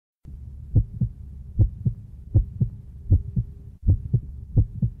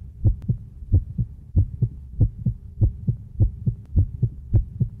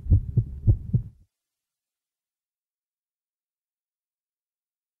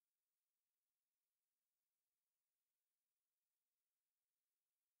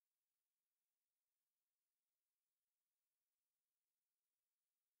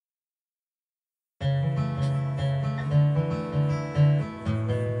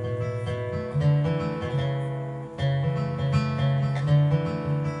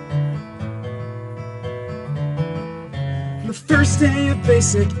first day of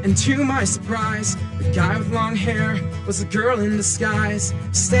basic, and to my surprise, the guy with long hair was a girl in disguise,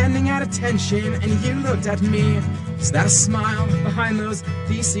 standing at attention, and you looked at me. Is that a smile behind those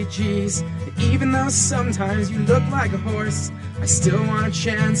BCGs? Even though sometimes you look like a horse, I still want a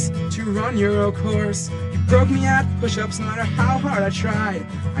chance to run your oak horse. You broke me at push-ups no matter how hard I tried.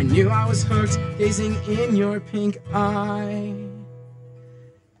 I knew I was hooked, gazing in your pink eye.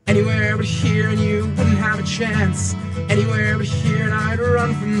 Anywhere but here and you wouldn't have a chance. Anywhere but here and I'd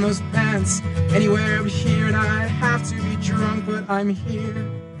run from those pants. Anywhere but here and I'd have to be drunk, but I'm here.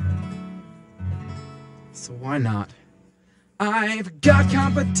 So why not? I've got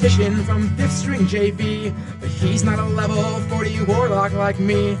competition from 5th string JV, but he's not a level 40 warlock like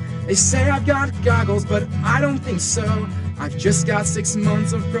me. They say I've got goggles, but I don't think so. I've just got 6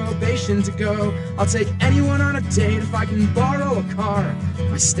 months of probation to go. I'll take anyone on a date if I can borrow a car.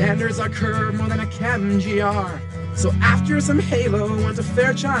 My standards are curved more than a Chem GR. So after some Halo, went to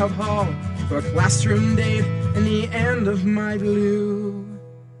Fairchild Hall for a classroom date and the end of my blue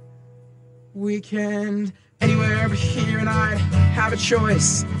weekend. Anywhere but here and I'd have a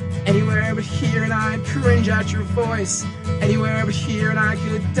choice. Anywhere but here and I'd cringe at your voice. Anywhere but here and I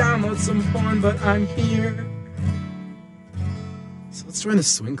could download some porn, but I'm here. So let's join the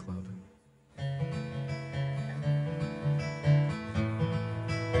swing club.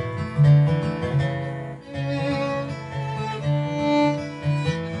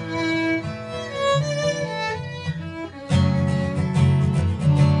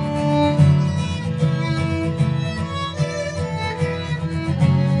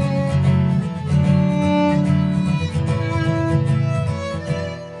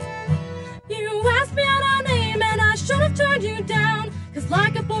 You down, 'cause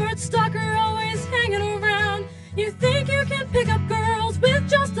like a bored stalker always hanging around. You think you can pick up girls with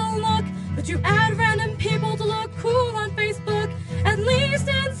just a look, but you add random people to look cool on Facebook. At least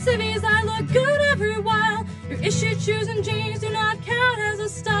in cities I look good every while. Your issued shoes and jeans do not count as a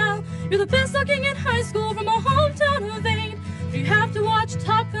style. You're the best looking in high school from a hometown of 8, but you have to watch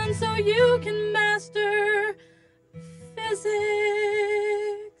Top Gun so you can master physics.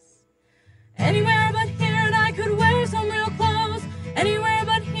 Anywhere but here and I could wear some real clothes. Anywhere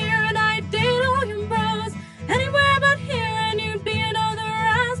but here and I'd date all your bros. Anywhere but here and you'd be another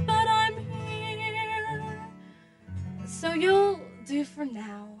ass, but I'm here. So you'll do for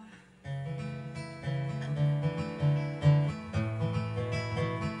now.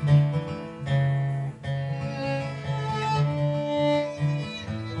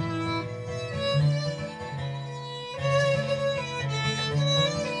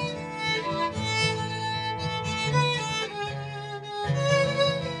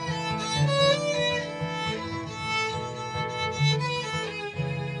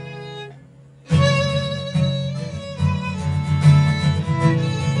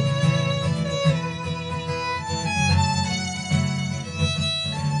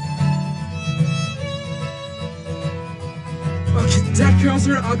 Cadet girls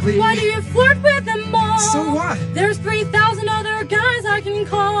are ugly. Why do you flirt with them all? So what? There's 3,000 other guys I can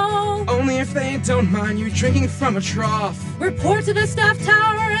call. Only if they don't mind you drinking from a trough. Report to the staff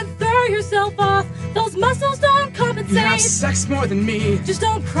tower and throw yourself off. Those muscles don't compensate. You have sex more than me. Just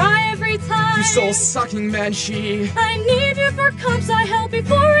don't cry every time. You soul-sucking banshee. I need you for comps I held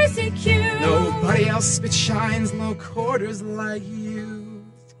before ECQ. Nobody else spit shines low quarters like you.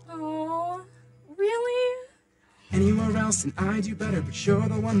 Oh, really? Anywhere else and I do better, but you're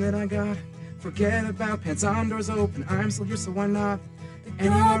the one that I got. Forget about pants on, doors open, I'm still here, so why not?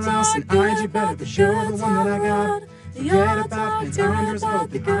 Anywhere else and I do better, but you're the one that I got. Forget about pants on, doors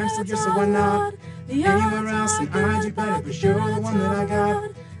open, I'm still here, so why not? Anywhere else and I do better, but you're the one that I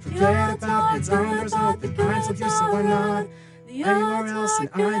got. Forget about pants on, doors open, I'm still here, so why not? Anywhere else and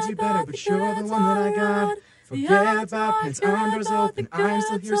I do better, but you're the one that I got. Forget about pants on, doors open, I'm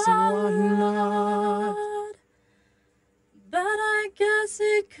still here, so why not? But I guess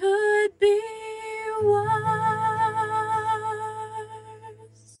it could be why.